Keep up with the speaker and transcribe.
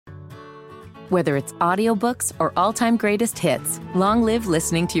Whether it's audiobooks or all-time greatest hits, long live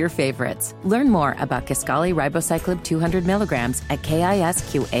listening to your favorites. Learn more about Kisqali Ribociclib 200 milligrams at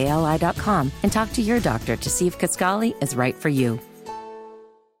KISQALI.com and talk to your doctor to see if Kisqali is right for you.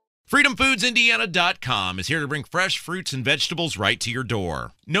 FreedomFoodsIndiana.com is here to bring fresh fruits and vegetables right to your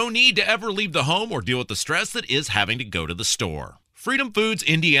door. No need to ever leave the home or deal with the stress that is having to go to the store.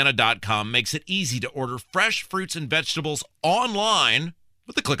 FreedomFoodsIndiana.com makes it easy to order fresh fruits and vegetables online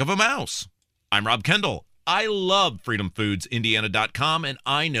with the click of a mouse. I'm Rob Kendall. I love FreedomFoodsIndiana.com, and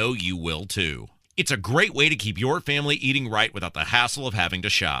I know you will too. It's a great way to keep your family eating right without the hassle of having to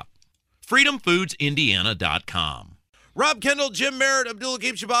shop. FreedomFoodsIndiana.com. Rob Kendall, Jim Merritt, Abdul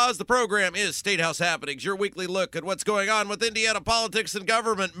Hakim Shabazz. The program is State House Happenings, your weekly look at what's going on with Indiana politics and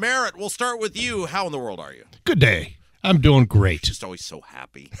government. Merritt, we'll start with you. How in the world are you? Good day. I'm doing great. Just always so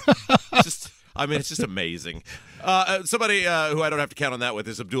happy. It's just amazing. Somebody who I don't have to count on that with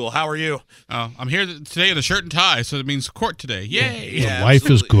is Abdul. How are you? I'm here today in a shirt and tie, so it means court today. Yay! Yeah, life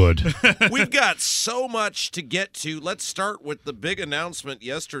absolutely. is good. We've got so much to get to. Let's start with the big announcement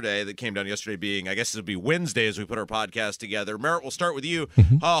yesterday that came down yesterday being, I guess it'll be Wednesday as we put our podcast together. Merritt, we'll start with you.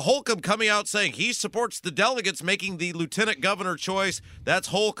 Holcomb coming out saying he supports the delegates making the lieutenant governor choice. That's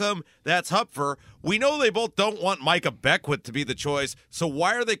Holcomb. That's Hupfer. We know they both don't want Micah Beckwith to be the choice, so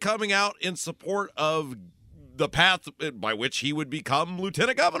why are they coming out in support of the path by which he would become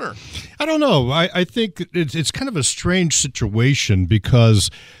lieutenant governor? I don't know. I think it's kind of a strange situation because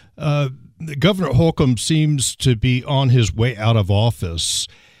Governor Holcomb seems to be on his way out of office.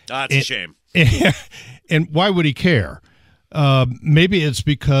 That's a shame. And why would he care? Maybe it's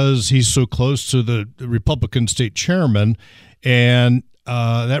because he's so close to the Republican state chairman, and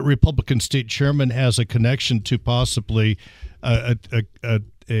that Republican state chairman has a connection to possibly a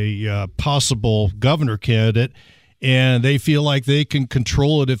possible governor candidate, and they feel like they can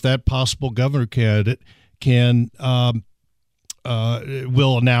control it if that possible governor candidate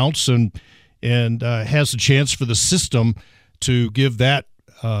will announce and has a chance for the system to give that.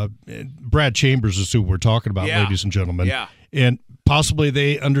 Brad Chambers is who we're talking about, ladies and gentlemen. Yeah. And possibly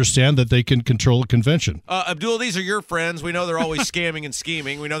they understand that they can control a convention. Abdul, these are your friends. We know they're always scamming and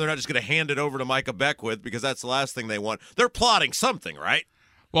scheming. We know they're not just going to hand it over to Micah Beckwith because that's the last thing they want. They're plotting something, right?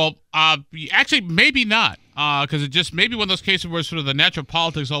 Well, actually, maybe not, because it just may be one of those cases where sort of the natural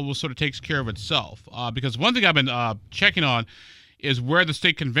politics almost sort of takes care of itself. Because one thing I've been checking on is where the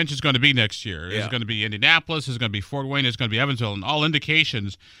state convention is going to be next year. Is it going to be Indianapolis? Is it going to be Fort Wayne? Is it going to be Evansville? And all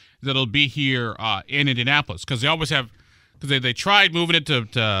indications that it'll be here in Indianapolis, because they always have. Because they tried moving it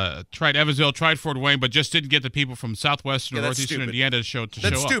to tried Evansville, tried Fort Wayne, but just didn't get the people from southwestern or northeastern Indiana to show up.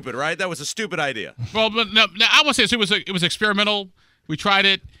 That's stupid, right? That was a stupid idea. Well, but no, I would say it was experimental. We tried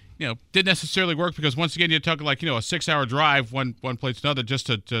it. Didn't necessarily work because once again, you're talking like a 6-hour drive one place to another just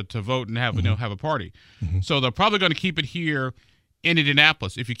to vote and have have a party. Mm-hmm. So they're probably going to keep it here in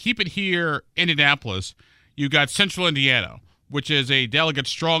Indianapolis. If you keep it here in Indianapolis, you got Central Indiana, which is a delegate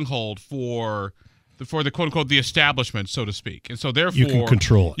stronghold for the quote unquote the establishment, so to speak, and so therefore you can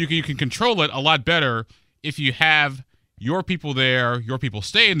control it. You can control it a lot better if you have your people there, your people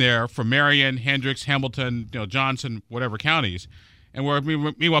staying there from Marion, Hendricks, Hamilton, Johnson, whatever counties, and where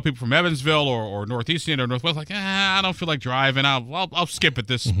meanwhile people from Evansville or Northeast Indiana or Northwest like I don't feel like driving. I'll skip it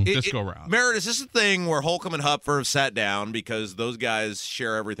this go round. Merritt, is this a thing where Holcomb and Hupfer have sat down because those guys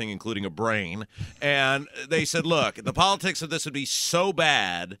share everything, including a brain, and they said, look, the politics of this would be so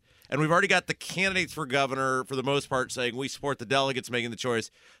bad. And we've already got the candidates for governor, for the most part, saying we support the delegates making the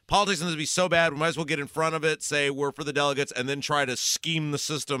choice. Politics is going to be so bad, we might as well get in front of it, say we're for the delegates, and then try to scheme the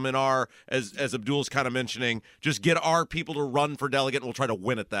system in our, as Abdul's kind of mentioning, just get our people to run for delegate, and we'll try to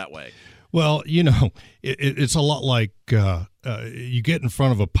win it that way. Well, it's a lot like you get in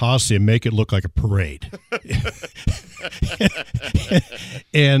front of a posse and make it look like a parade.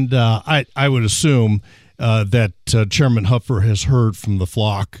 And I would assume that Chairman Hupfer has heard from the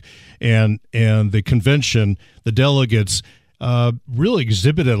flock, and the convention, the delegates really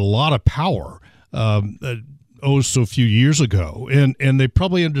exhibited a lot of power so few years ago, and they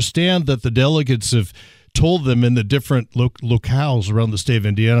probably understand that the delegates have told them in the different locales around the state of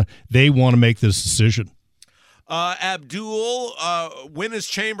Indiana they want to make this decision. Abdul, when is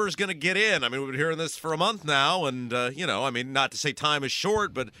Chambers going to get in? I mean, we've been hearing this for a month now, and, not to say time is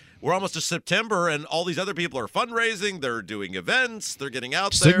short, but we're almost to September, and all these other people are fundraising, they're doing events, they're getting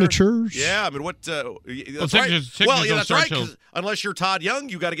out there. Signatures? Yeah, I mean, what? That's signatures right, 'cause unless you're Todd Young,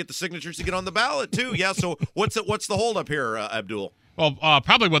 you got to get the signatures to get on the ballot, too. Yeah, so what's the holdup here, Abdul? Well,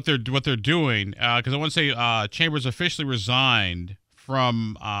 probably what they're doing, because I want to say Chambers officially resigned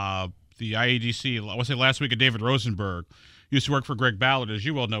from the IEDC, I want to say last week, of David Rosenberg, used to work for Greg Ballard, as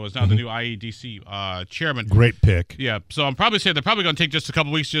you well know, is now the new IEDC chairman. Great pick. Yeah, so I'm probably saying they're probably going to take just a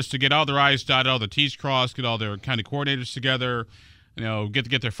couple weeks just to get all their I's dotted, all the T's crossed, get all their county coordinators together,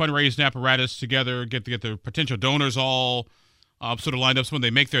 get their fundraising apparatus together, get their potential donors all sort of lined up. So when they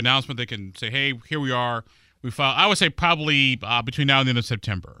make their announcement, they can say, hey, here we are. We filed, I would say probably between now and the end of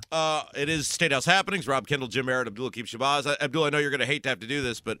September. It is State House Happenings. Rob Kendall, Jim Merritt, Abdul Akeem Shabazz. Abdul, I know you're going to hate to have to do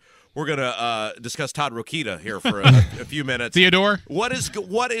this, but we're going to discuss Todd Rokita here for a few minutes. Theodore? What in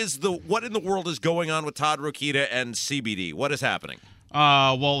the world is going on with Todd Rokita and CBD? What is happening?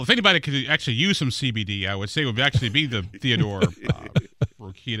 Well, if anybody could actually use some CBD, I would say it would actually be the Theodore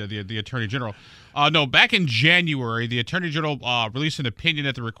Rokita, the Attorney General. No, back in January, the Attorney General released an opinion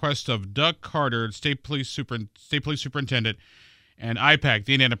at the request of Doug Carter, State Police Superintendent, and IPAC,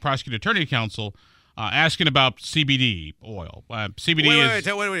 the Indiana Prosecuting Attorney Council, asking about CBD oil. CBD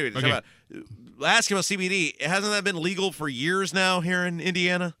Wait. Okay. Asking about CBD. Hasn't that been legal for years now here in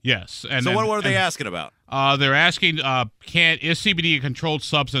Indiana? Yes. So what are they asking about? They're asking, is CBD a controlled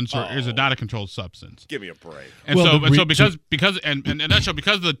substance or is it not a controlled substance? Give me a break. And because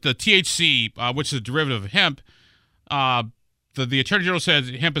the THC, which is a derivative of hemp, the Attorney General says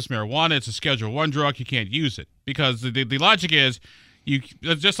hemp is marijuana. It's a Schedule I drug. You can't use it because the logic is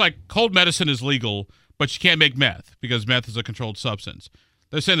just like cold medicine is legal, but you can't make meth because meth is a controlled substance.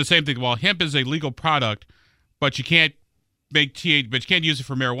 They're saying the same thing. Well, hemp is a legal product, but you can't use it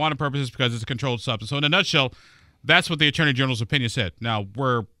for marijuana purposes because it's a controlled substance. So in a nutshell, that's what the Attorney General's opinion said. Now,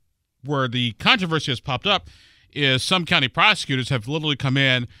 where the controversy has popped up is some county prosecutors have literally come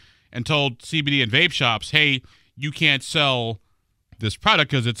in and told CBD and vape shops, hey, you can't sell this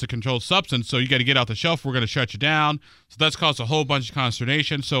product because it's a controlled substance, so you got to get off the shelf. We're going to shut you down. So that's caused a whole bunch of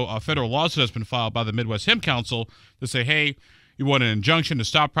consternation. So a federal lawsuit has been filed by the Midwest Hemp Council to say, hey, you want an injunction to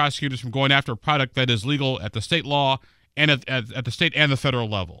stop prosecutors from going after a product that is legal at the state law and at the state and the federal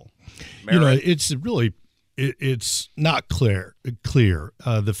level. It's really it's not clear.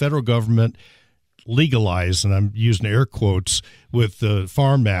 The federal government legalized, and I'm using air quotes, with the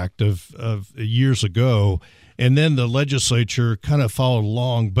Farm Act of years ago, and then the legislature kind of followed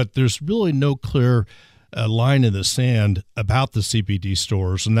along, but there's really no clear line in the sand about the CBD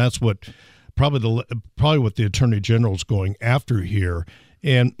stores, and that's what probably what the Attorney General is going after here.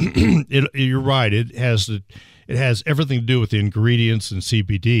 And you're right; it has everything to do with the ingredients in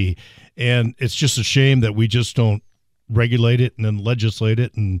CBD, and it's just a shame that we just don't regulate it and then legislate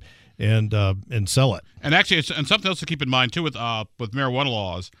it and sell it. And actually, and something else to keep in mind too with marijuana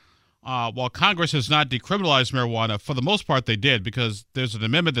laws. While Congress has not decriminalized marijuana, for the most part they did, because there's an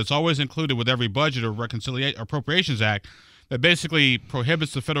amendment that's always included with every budget or Appropriations Act that basically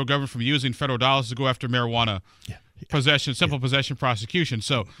prohibits the federal government from using federal dollars to go after marijuana possession, simple possession prosecution.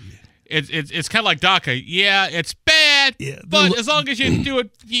 So it's kind of like DACA. Yeah, it's bad, but as long as you do it,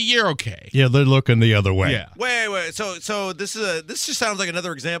 you're okay. Yeah, they're looking the other way. Yeah. Wait. So this just sounds like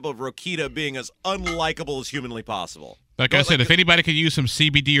another example of Rokita being as unlikable as humanly possible. Like I said, if anybody could use some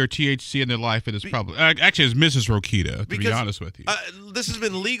CBD or THC in their life, it is probably actually it's Mrs. Rokita. To be honest with you, this has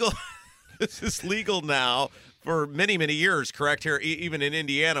been legal. This is legal now for many, many years. Correct here, even in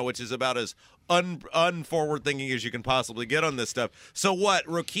Indiana, which is about as unforward thinking as you can possibly get on this stuff. So what?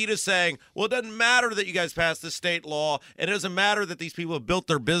 Rokita's saying, well, it doesn't matter that you guys passed this state law, and it doesn't matter that these people have built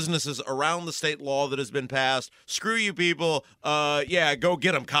their businesses around the state law that has been passed. Screw you people. Go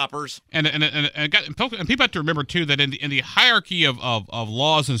get them, coppers. And people have to remember too that in the hierarchy of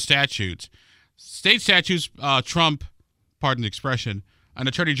laws and statutes, state statutes trump, pardon the expression, an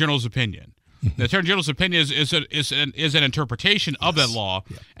attorney general's opinion. The Attorney General's opinion is an interpretation of that law,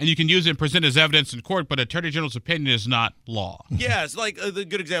 and you can use it and present as evidence in court, but Attorney General's opinion is not law. Yeah, it's like the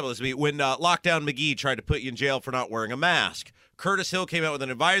good example is when Lockdown McGee tried to put you in jail for not wearing a mask. Curtis Hill came out with an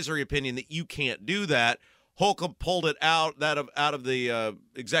advisory opinion that you can't do that. Holcomb pulled it out of the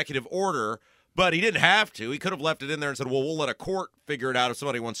executive order, but he didn't have to. He could have left it in there and said, well, we'll let a court figure it out if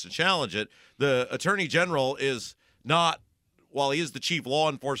somebody wants to challenge it. The Attorney General is not, while he is the chief law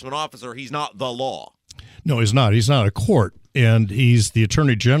enforcement officer, he's not the law. No, he's not. He's not a court, and he's the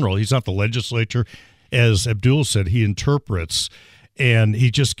Attorney General. He's not the legislature. As Abdul said, he interprets, and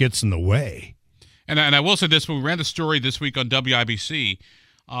he just gets in the way. And I will say this, when we ran the story this week on WIBC,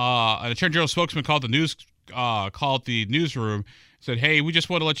 an Attorney General spokesman called the newsroom, said, hey, we just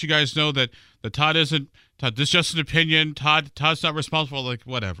want to let you guys know that Todd, this is just an opinion. Todd's not responsible. Like,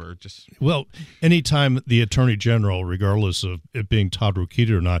 whatever. Well, anytime the Attorney General, regardless of it being Todd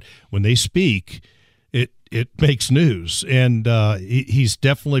Rokita or not, when they speak, it makes news. And he's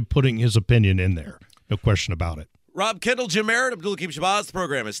definitely putting his opinion in there. No question about it. Rob Kendall, Jim Merritt, Abdul-Hakim Shabazz. The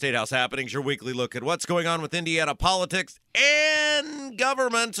program is State House Happenings, your weekly look at what's going on with Indiana politics and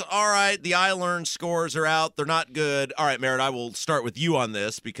government. All right, the iLearn scores are out. They're not good. All right, Merritt, I will start with you on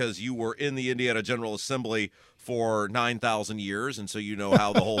this because you were in the Indiana General Assembly for 9,000 years, and so you know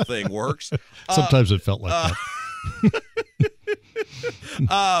how the whole thing works. Sometimes it felt like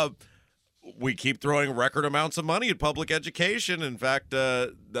that. We keep throwing record amounts of money at public education. In fact,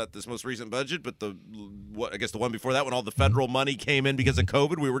 not this most recent budget, but I guess the one before that, when all the federal money came in because of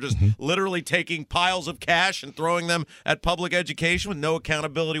COVID, we were just literally taking piles of cash and throwing them at public education with no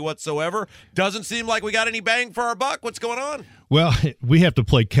accountability whatsoever. Doesn't seem like we got any bang for our buck. What's going on? Well, we have to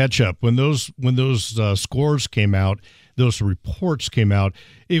play catch up. When those scores came out, those reports came out,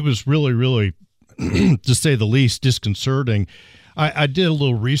 it was really, really, to say the least, disconcerting. I did a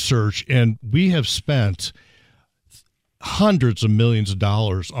little research, and we have spent hundreds of millions of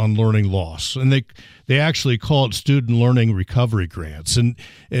dollars on learning loss, and they actually call it student learning recovery grants, and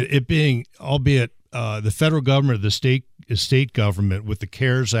it being, albeit the federal government, the state government with the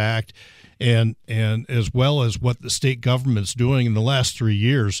CARES Act, and as well as what the state government's doing in the last 3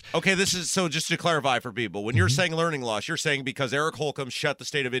 years. Okay, this is, so just to clarify for people, when you're saying learning loss, you're saying because Eric Holcomb shut the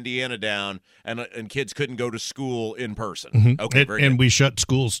state of Indiana down and kids couldn't go to school in person. Okay, and we shut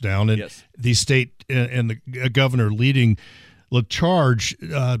schools down, and the state and the governor leading the charge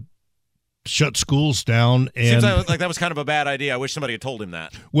shut schools down. And seems like that was kind of a bad idea. I wish somebody had told him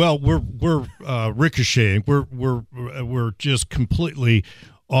that. Well, we're ricocheting. We're just completely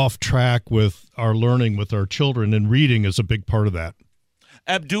off track with our learning with our children, and reading is a big part of that.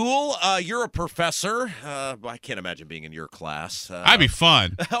 Abdul, you're a professor. I can't imagine being in your class. That'd be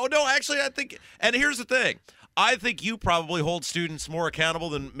fun. Oh, no, actually, I think, and here's the thing. I think you probably hold students more accountable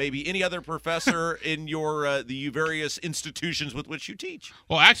than maybe any other professor in your the various institutions with which you teach.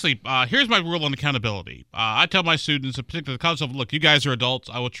 Well, actually, here's my rule on accountability. I tell my students, in particular the college level, look, you guys are adults.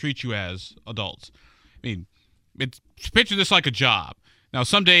 I will treat you as adults. I mean, picture this like a job. Now,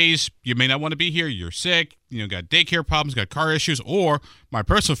 some days you may not want to be here. You're sick. Got daycare problems, got car issues, or my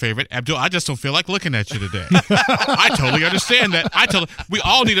personal favorite, Abdul, I just don't feel like looking at you today. I totally understand that. We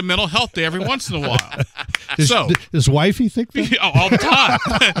all need a mental health day every once in a while. Does wifey think that? All the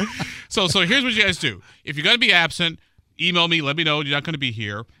time. So here's what you guys do. If you're going to be absent, email me, let me know you're not going to be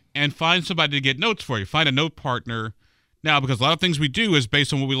here, and find somebody to get notes for you. Find a note partner. Now, because a lot of things we do is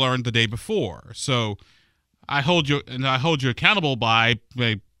based on what we learned the day before. So I hold you accountable by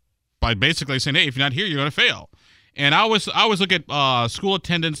basically saying, hey, if you're not here, you're going to fail. And I always look at school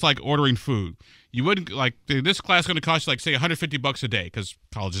attendance like ordering food. You wouldn't, like, this class is going to cost you, like, say, $150 a day because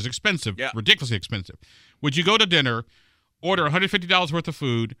college is expensive, ridiculously expensive. Would you go to dinner, order $150 worth of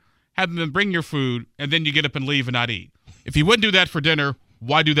food, have them bring your food, and then you get up and leave and not eat? If you wouldn't do that for dinner,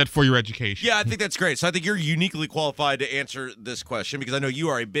 why do that for your education? Yeah, I think that's great. So I think you're uniquely qualified to answer this question because I know you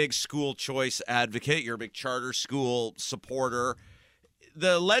are a big school choice advocate. You're a big charter school supporter.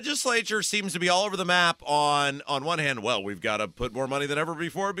 The legislature seems to be all over the map on one hand, well, we've got to put more money than ever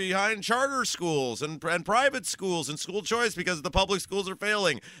before behind charter schools and private schools and school choice because the public schools are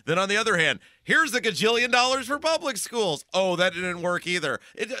failing. Then on the other hand, here's the gajillion dollars for public schools. Oh, that didn't work either.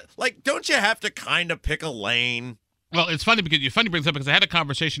 Don't you have to kind of pick a lane? Well, it's funny because brings up because I had a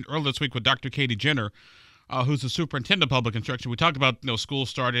conversation earlier this week with Dr. Katie Jenner, who's the superintendent of public instruction. We talked about school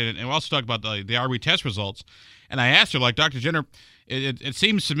started, and we also talked about the RE test results. And I asked her, like, Dr. Jenner, it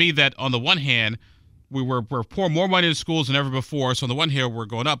seems to me that on the one hand, we're pouring more money into schools than ever before. So on the one hand, we're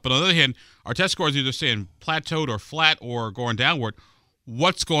going up, but on the other hand, our test scores either staying plateaued or flat or going downward.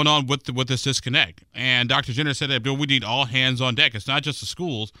 What's going on with this disconnect? And Dr. Jenner said that we need all hands on deck. It's not just the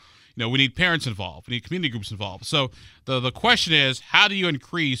schools. We need parents involved. We need community groups involved. So the question is, how do you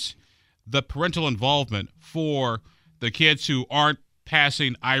increase the parental involvement for the kids who aren't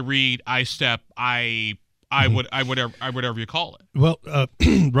passing I-read, I-step, whatever you call it? Well,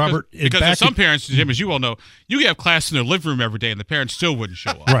 Robert, because there's some parents, Jim, as you well know, you could have class in their living room every day, and the parents still wouldn't show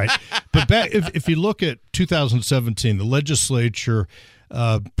up. Right. But if you look at 2017, the legislature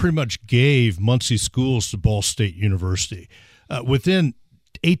pretty much gave Muncie schools to Ball State University. Within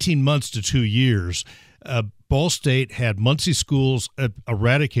 18 months to 2 years, Ball State had Muncie schools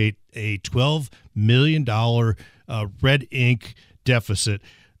eradicate a $12 million red ink deficit.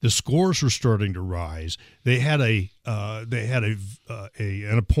 The scores were starting to rise. They had an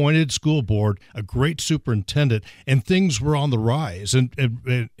appointed school board, a great superintendent, and things were on the rise,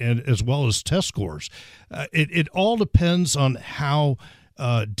 and as well as test scores. It all depends on how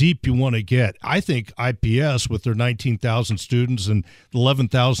deep you want to get. I think IPS, with their 19,000 students and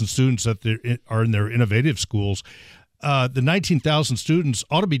 11,000 students that are in their innovative schools, the 19,000 students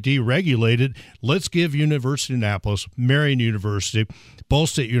ought to be deregulated. Let's give University of Annapolis, Marion University, Ball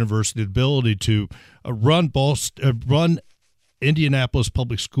State University the ability to run Indianapolis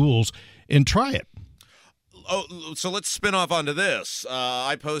public schools and try it. Oh, so let's spin off onto this.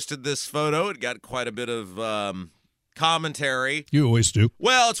 I posted this photo. It got quite a bit of commentary. You always do.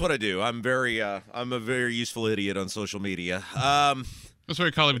 Well, it's what I do. I'm a very useful idiot on social media. That's what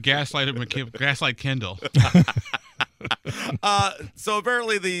we call him, Gaslight Kendall. So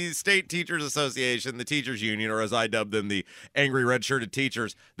apparently the State Teachers Association, the teachers union, or as I dub them, the angry red-shirted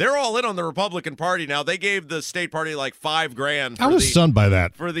teachers, they're all in on the Republican Party now. They gave the state party like $5,000. I was stunned by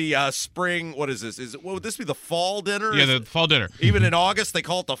that. For the spring, what is this? What would this be, the fall dinner? Yeah, the fall dinner. Even in August, they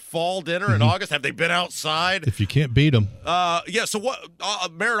call it the fall dinner in August. Have they been outside? If you can't beat them. Yeah, so what,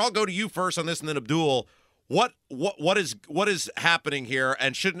 Merritt, I'll go to you first on this, and then Abdul. What is happening here?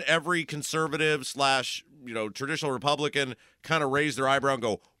 And shouldn't every conservative / traditional Republican kind of raise their eyebrow and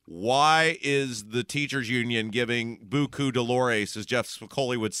go, why is the teachers union giving buku dolores, as Jeff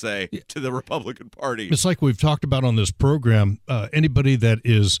Spicoli would say, to the Republican Party? It's like we've talked about on this program. Anybody that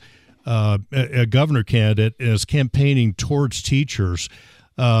is a governor candidate is campaigning towards teachers.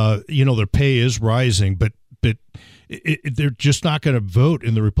 Their pay is rising, but they're just not going to vote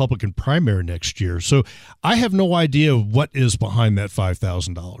in the Republican primary next year. So I have no idea what is behind that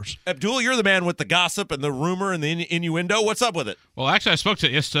 $5,000. Abdul, you're the man with the gossip and the rumor and the innuendo. What's up with it? Well, actually, I spoke to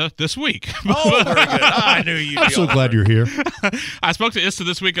ISTA this week. Oh, very good. I knew you'd I'm so glad you're here. I spoke to ISTA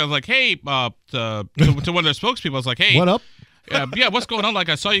this week. I was like, hey, to one of their spokespeopeople, I was like, hey. What up? Yeah, what's going on? Like,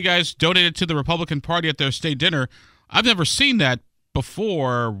 I saw you guys donated to the Republican Party at their state dinner. I've never seen that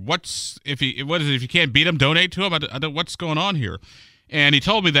before. If you can't beat them, donate to them? I don't, what's going on here? And he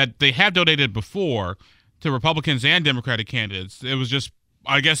told me that they have donated before to Republicans and Democratic candidates. It was just,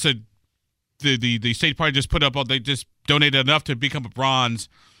 I guess, the state party just put up, they just donated enough to become a bronze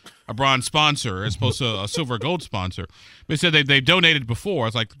sponsor as opposed to a silver or gold sponsor. But he said they've donated before.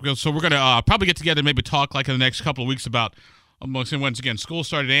 It's like, so we're going to probably get together and maybe talk like in the next couple of weeks about, once again, school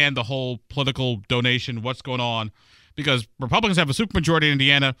started and the whole political donation, what's going on. Because Republicans have a supermajority in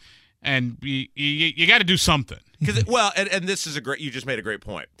Indiana, and you got to do something. And this is you just made a great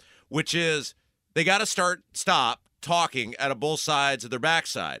point, which is they got to stop talking out of both sides of their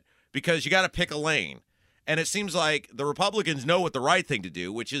backside, because you got to pick a lane. And it seems like the Republicans know what the right thing to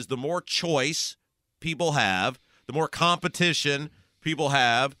do, which is the more choice people have, the more competition people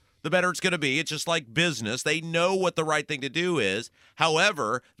have, the better it's going to be. It's just like business. They know what the right thing to do is.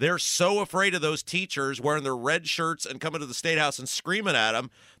 However, they're so afraid of those teachers wearing their red shirts and coming to the State House and screaming at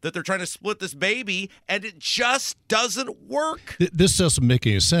them that they're trying to split this baby, and it just doesn't work. This doesn't make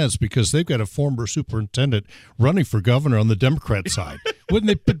any sense, because they've got a former superintendent running for governor on the Democrat side.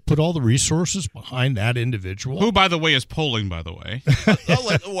 Wouldn't they put all the resources behind that individual? Who, by the way, is polling, by the way.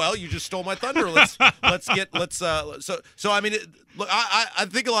 Well, you just stole my thunder. So I mean, look, I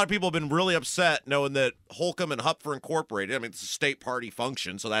think a lot of people have been really upset knowing that Holcomb and Hupfer Incorporated, I mean, it's a state party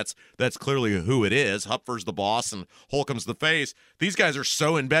function, so that's clearly who it is. Hupfer's the boss and Holcomb's the face. These guys are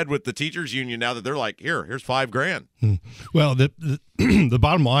so in bed with the teachers union now that they're like, here's $5,000. Well, the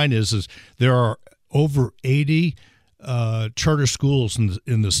bottom line is there are over 80 charter schools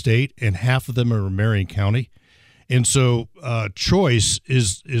in the state, and half of them are in Marion County. And so choice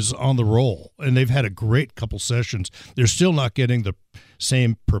is on the roll, and they've had a great couple sessions. They're still not getting the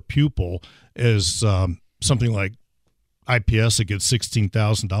same per pupil as something like IPS that gets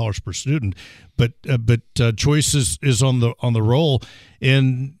 $16,000 per student, but choice is on the roll,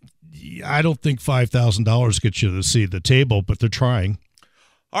 and I don't think $5,000 gets you to see the table, but they're trying.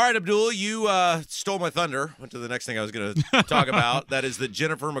 All right, Abdul, you stole my thunder. Went to the next thing I was going to talk about. That is that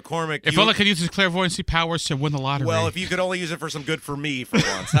Jennifer McCormick. If only could use his clairvoyancy powers to win the lottery. Well, if you could only use it for some good for me for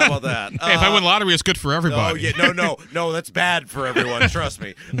once. How about that? Hey, if I win the lottery, it's good for everybody. No, that's bad for everyone. Trust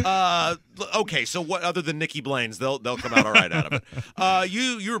me. Okay, so what other than Nikki Blaine's? They'll come out all right out of it.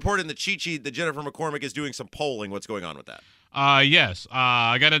 You reported in the cheat sheet that Jennifer McCormick is doing some polling. What's going on with that? Yes.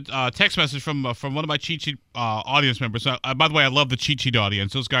 I got a text message from one of my cheat sheet audience members. By the way, I love the cheat sheet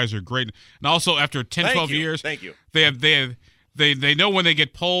audience. Those guys are great. And also, after 10, 12 years, thank you. They know when they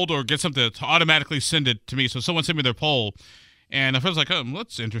get polled or get something to automatically send it to me. So someone sent me their poll, and I was like, oh,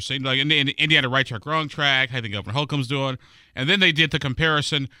 that's interesting. Like in Indiana, right track, wrong track. How I think Governor Holcomb's doing. And then they did the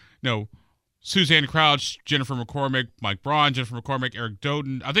comparison. Suzanne Crouch, Jennifer McCormick, Mike Braun, Jennifer McCormick, Eric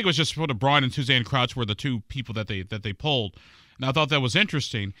Doden. I think it was just sort of Braun and Suzanne Crouch were the two people that they polled, and I thought that was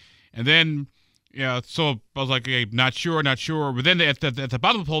interesting. And then, so I was like, hey, not sure. But then at the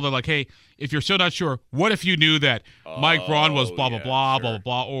bottom of the poll, they're like, hey, if you're still not sure, what if you knew that Mike Braun was blah, blah, blah, sure. blah,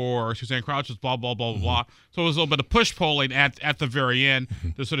 blah, blah, or Suzanne Crouch was blah, blah, blah, blah, blah. So it was a little bit of push polling at the very end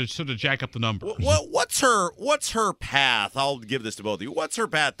to sort of jack up the numbers. What's her path? I'll give this to both of you. What's her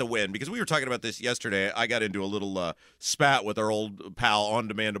path to win? Because we were talking about this yesterday. I got into a little spat with our old pal,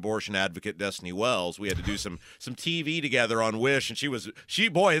 on-demand abortion advocate Destiny Wells. We had to do some TV together on Wish,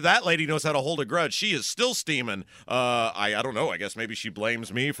 and boy, that lady knows how to hold a grudge. She is still steaming. I don't know. I guess maybe she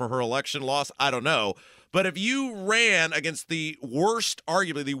blames me for her election loss. I don't know. But if you ran against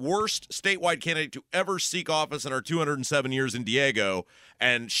arguably the worst statewide candidate to ever seek office in our 207 years in Diego,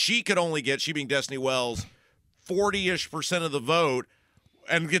 and she could only get, she being Destiny Wells, 40-ish% of the vote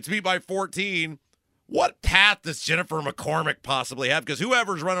and gets beat by 14, what path does Jennifer McCormick possibly have? Because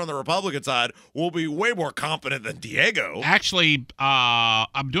whoever's running on the Republican side will be way more competent than Diego. Actually,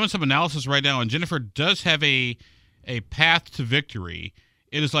 I'm doing some analysis right now, and Jennifer does have a path to victory.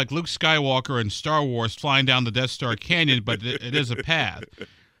 It is like Luke Skywalker in Star Wars flying down the Death Star Canyon, but it is a path.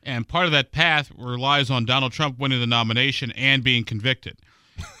 And part of that path relies on Donald Trump winning the nomination and being convicted.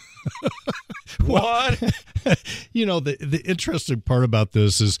 What? The interesting part about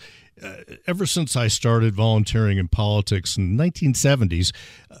this is ever since I started volunteering in politics in the 1970s,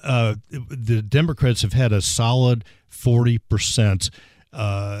 the Democrats have had a solid 40%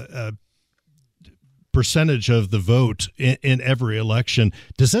 percentage of the vote in every election.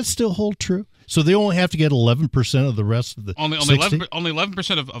 Does that still hold true? So they only have to get 11% of the rest of the only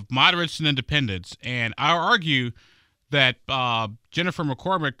 11% of moderates and independents. And I argue that Jennifer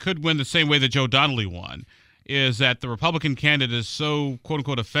McCormick could win the same way that Joe Donnelly won, is that the Republican candidate is so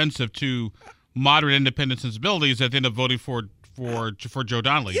quote-unquote offensive to moderate independent sensibilities that they end up voting for Joe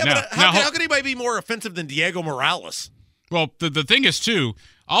Donnelly. Yeah, but how could anybody be more offensive than Diego Morales? Well, the thing is, too,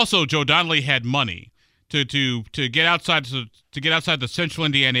 also Joe Donnelly had money to get outside the central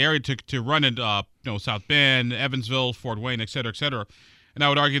Indiana area to run in South Bend, Evansville, Fort Wayne, et cetera, et cetera. And I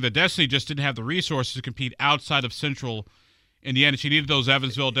would argue that Destiny just didn't have the resources to compete outside of central Indiana. She needed those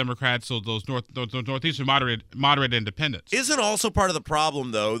Evansville Democrats, so those northeastern moderate independents. Isn't also part of the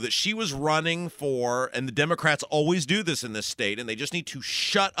problem, though, that she was running for, and the Democrats always do this in this state, and they just need to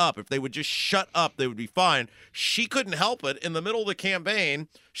shut up. If they would just shut up, they would be fine. She couldn't help it. In the middle of the campaign,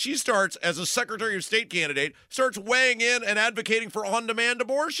 she starts, as a Secretary of State candidate, starts weighing in and advocating for on-demand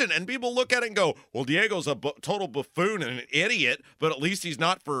abortion. And people look at it and go, well, Diego's a total buffoon and an idiot, but at least he's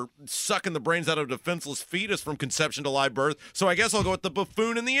not for sucking the brains out of a defenseless fetus from conception to live birth. So I guess I'll go with the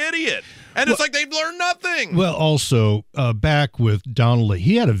buffoon and the idiot. And it's like they've learned nothing. Well, also, back with Donnelly,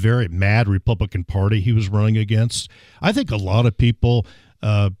 he had a very mad Republican Party he was running against. I think a lot of people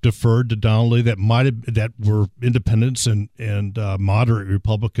deferred to Donnelly that were independents and moderate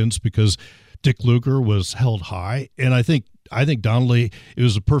Republicans because Dick Lugar was held high, and I think Donnelly, it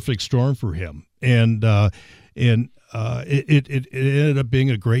was a perfect storm for him, and it ended up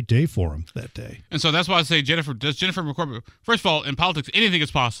being a great day for him that day. And so that's why I say Jennifer McCormick. First of all, in politics, anything is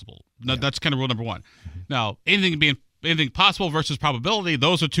possible. Yeah. That's kind of rule number one. Now, anything possible versus probability,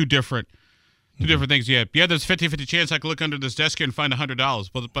 those are two different things. Yeah, there's 50-50 chance I could look under this desk here and find $100.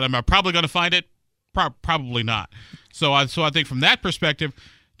 But am I probably going to find it? Probably not. So I think from that perspective,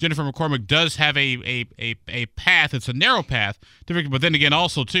 Jennifer McCormick does have a path. It's a narrow path to victory. But then again,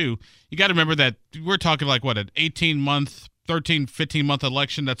 also too, you got to remember that we're talking like an 18-month, 13, 15-month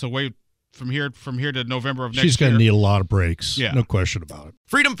election. That's away from here to November of next year. She's going to need a lot of breaks. Yeah. No question about it.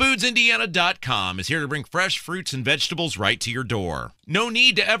 FreedomFoodsIndiana.com is here to bring fresh fruits and vegetables right to your door. No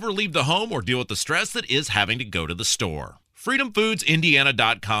need to ever leave the home or deal with the stress that is having to go to the store.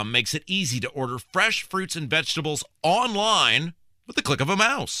 FreedomFoodsIndiana.com makes it easy to order fresh fruits and vegetables online with the click of a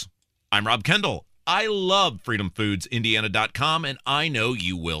mouse. I'm Rob Kendall. I love FreedomFoodsIndiana.com, and I know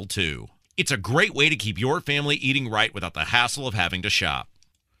you will too. It's a great way to keep your family eating right without the hassle of having to shop.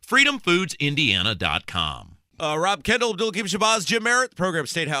 FreedomFoodsIndiana.com. Rob Kendall, Abdul Hakim Shabazz, Jim Merritt, the program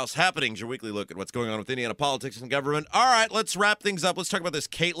State House Happenings, your weekly look at what's going on with Indiana politics and government. All right, let's wrap things up. Let's talk about this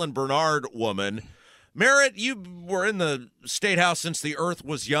Caitlin Bernard woman. Merritt, you were in the State House since the earth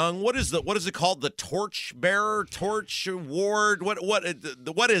was young. What is it called? The torch bearer, torch ward? What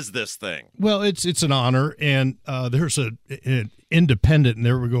is this thing? Well, it's an honor, and there's an independent, and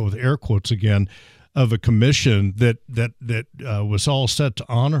there we go with air quotes again, of a commission that was all set to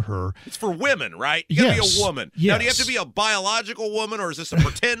honor her. It's for women, right? You gotta be a woman. Yes. Now, do you have to be a biological woman, or is this a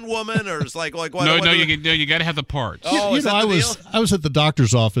pretend woman, or is like what? No, you got to have the parts. Oh, is that the deal? I was at the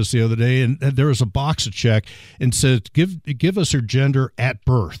doctor's office the other day, and there was a box to check, and said, "Give us her gender at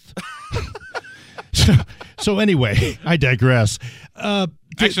birth." So anyway, I digress.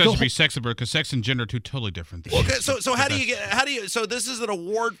 Actually, that should be sex and birth, because sex and gender are two totally different things. Okay, so how do you so this is an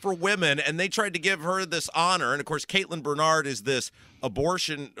award for women, and they tried to give her this honor, and of course Caitlin Bernard is this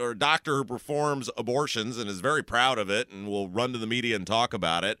abortion or doctor who performs abortions and is very proud of it and will run to the media and talk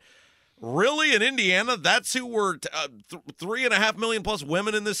about it. Really, in Indiana, that's who we're 3.5 million plus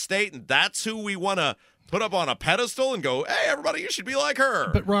women in this state, and that's who we want to put up on a pedestal and go, hey, everybody, you should be like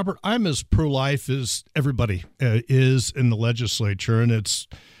her. But, Robert, I'm as pro-life as everybody is in the legislature, and it's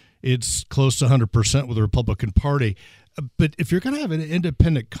close to 100% with the Republican Party. But if you're going to have an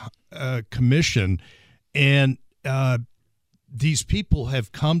independent commission, and these people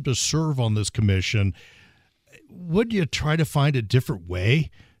have come to serve on this commission, would you try to find a different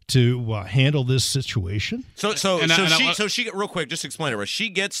way to handle this situation? So she real quick, just explain it. Right? She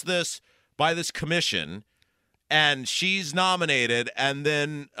gets this by this commission, and she's nominated, and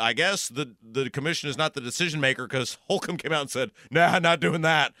then I guess the commission is not the decision maker because Holcomb came out and said, "Nah, not doing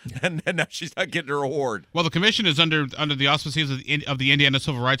that," and now she's not getting her award. Well, the commission is under the auspices of the Indiana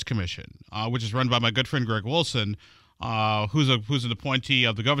Civil Rights Commission, which is run by my good friend Greg Wilson, who's an appointee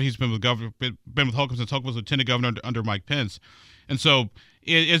of the governor. He's been with Holcomb since Holcomb was lieutenant governor under Mike Pence, and so.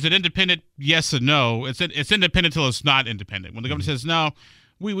 Is it independent? Yes and no. It's independent until it's not independent. When the governor says, no,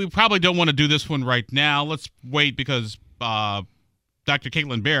 we probably don't want to do this one right now. Let's wait because Dr.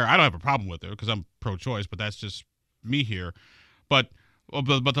 Caitlin Bear, I don't have a problem with her because I'm pro-choice, but that's just me here. But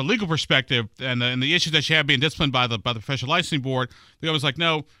the legal perspective and the issues that she had being disciplined by the professional licensing board, the governor's like,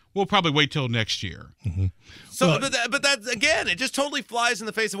 no, we'll probably wait till next year. Mm-hmm. So, but that's, again, it just totally flies in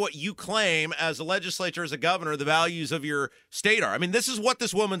the face of what you claim as a legislature, as a governor, the values of your state are. I mean, this is what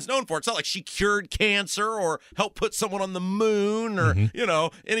this woman's known for. It's not like she cured cancer or helped put someone on the moon or,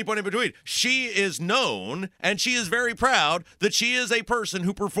 any point in between. She is known, and she is very proud that she is a person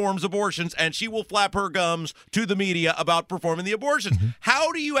who performs abortions, and she will flap her gums to the media about performing the abortions. Mm-hmm.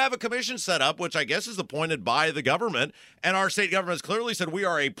 How do you have a commission set up, which I guess is appointed by the government, and our state government has clearly said we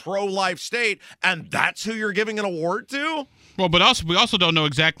are a pro-life state, and that's who you're giving an award to? Well, but we also don't know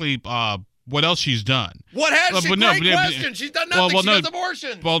exactly what else she's done. What has she? Great question. She's done nothing. She does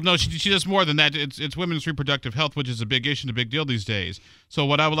abortions. Well, no, she does more than that. It's women's reproductive health, which is a big issue and a big deal these days. So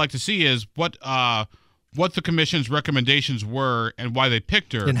what I would like to see is what the commission's recommendations were and why they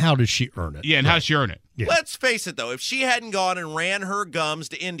picked her. And how did she earn it? Yeah, and how did she earn it? Yeah. Let's face it, though. If she hadn't gone and ran her gums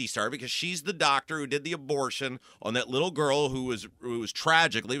to Indy Star because she's the doctor who did the abortion on that little girl who was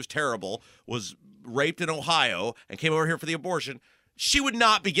tragically, it was terrible, was raped in Ohio and came over here for the abortion, she would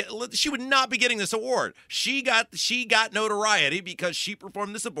not be getting this award. She got notoriety because she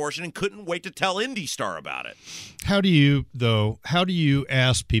performed this abortion and couldn't wait to tell Indy Star about it. How do you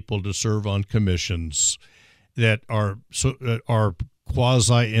ask people to serve on commissions that are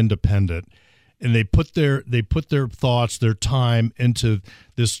quasi-independent, and they put their thoughts, their time into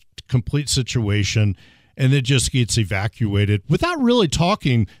this complete situation, and it just gets evacuated without really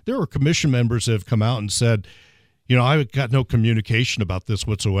talking? There are commission members that have come out and said, I got no communication about this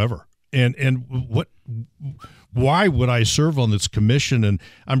whatsoever. And why would I serve on this commission? And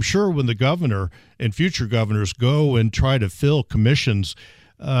I'm sure when the governor and future governors go and try to fill commissions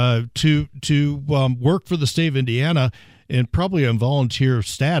to work for the state of Indiana and probably on volunteer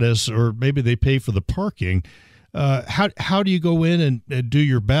status, or maybe they pay for the parking, how do you go in and do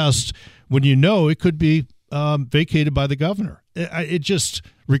your best when it could be vacated by the governor? It just,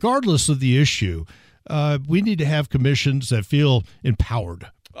 regardless of the issue, we need to have commissions that feel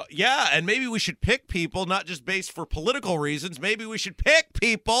empowered. Yeah, and maybe we should pick people, not just based for political reasons. Maybe we should pick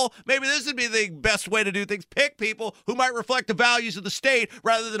people. Maybe this would be the best way to do things. Pick people who might reflect the values of the state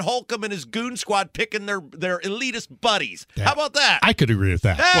rather than Holcomb and his goon squad picking their elitist buddies. How about that? I could agree with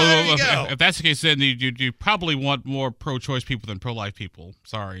that. There you go. If that's the case, then you probably want more pro-choice people than pro-life people.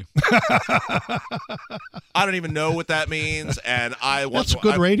 Sorry. I don't even know what that means, and that's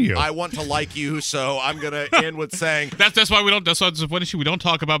good radio. I want to like you, so I'm going to end with saying that's why we don't. That's one issue we don't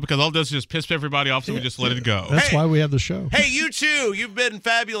talk about, because all this just piss everybody off, so we just let it go. That's why we have the show. Hey, you too. You've been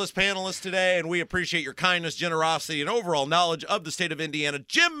fabulous panelists today, and we appreciate your kindness, generosity, and overall knowledge of the state of Indiana.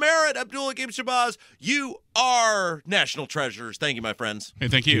 Jim Merritt, Abdul Hakim Shabazz, you are national treasures. Thank you, my friends. Hey,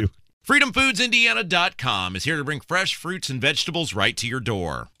 thank you. FreedomFoodsIndiana.com is here to bring fresh fruits and vegetables right to your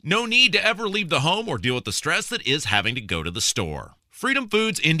door. No need to ever leave the home or deal with the stress that is having to go to the store.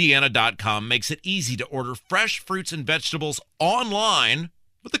 FreedomFoodsIndiana.com makes it easy to order fresh fruits and vegetables online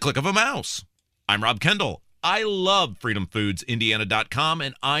with the click of a mouse. I'm Rob Kendall. I love FreedomFoodsIndiana.com,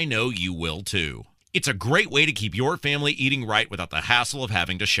 and I know you will too. It's a great way to keep your family eating right without the hassle of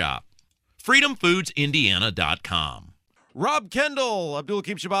having to shop. FreedomFoodsIndiana.com. Rob Kendall, Abdul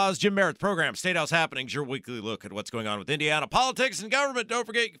Hakim Shabazz, Jim Merritt's program, State House Happenings, your weekly look at what's going on with Indiana politics and government. Don't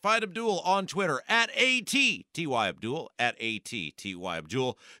forget, you can find Abdul on Twitter at ATTYAbdul, at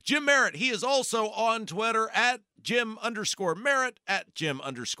ATTYAbdul. Jim Merritt, he is also on Twitter at Jim_Merritt, at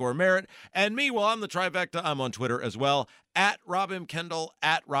Jim_Merritt. And me, well, I'm the trifecta. I'm on Twitter as well, at Rob M. Kendall,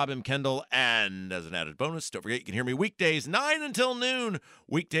 at Rob M. Kendall. And as an added bonus, don't forget you can hear me weekdays 9 until noon.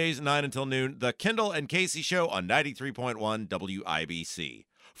 Weekdays 9 until noon. The Kendall and Casey Show on 93.1 WIBC.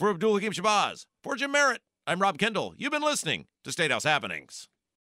 For Abdul Hakim Shabazz, for Jim Merritt, I'm Rob Kendall. You've been listening to State House Happenings.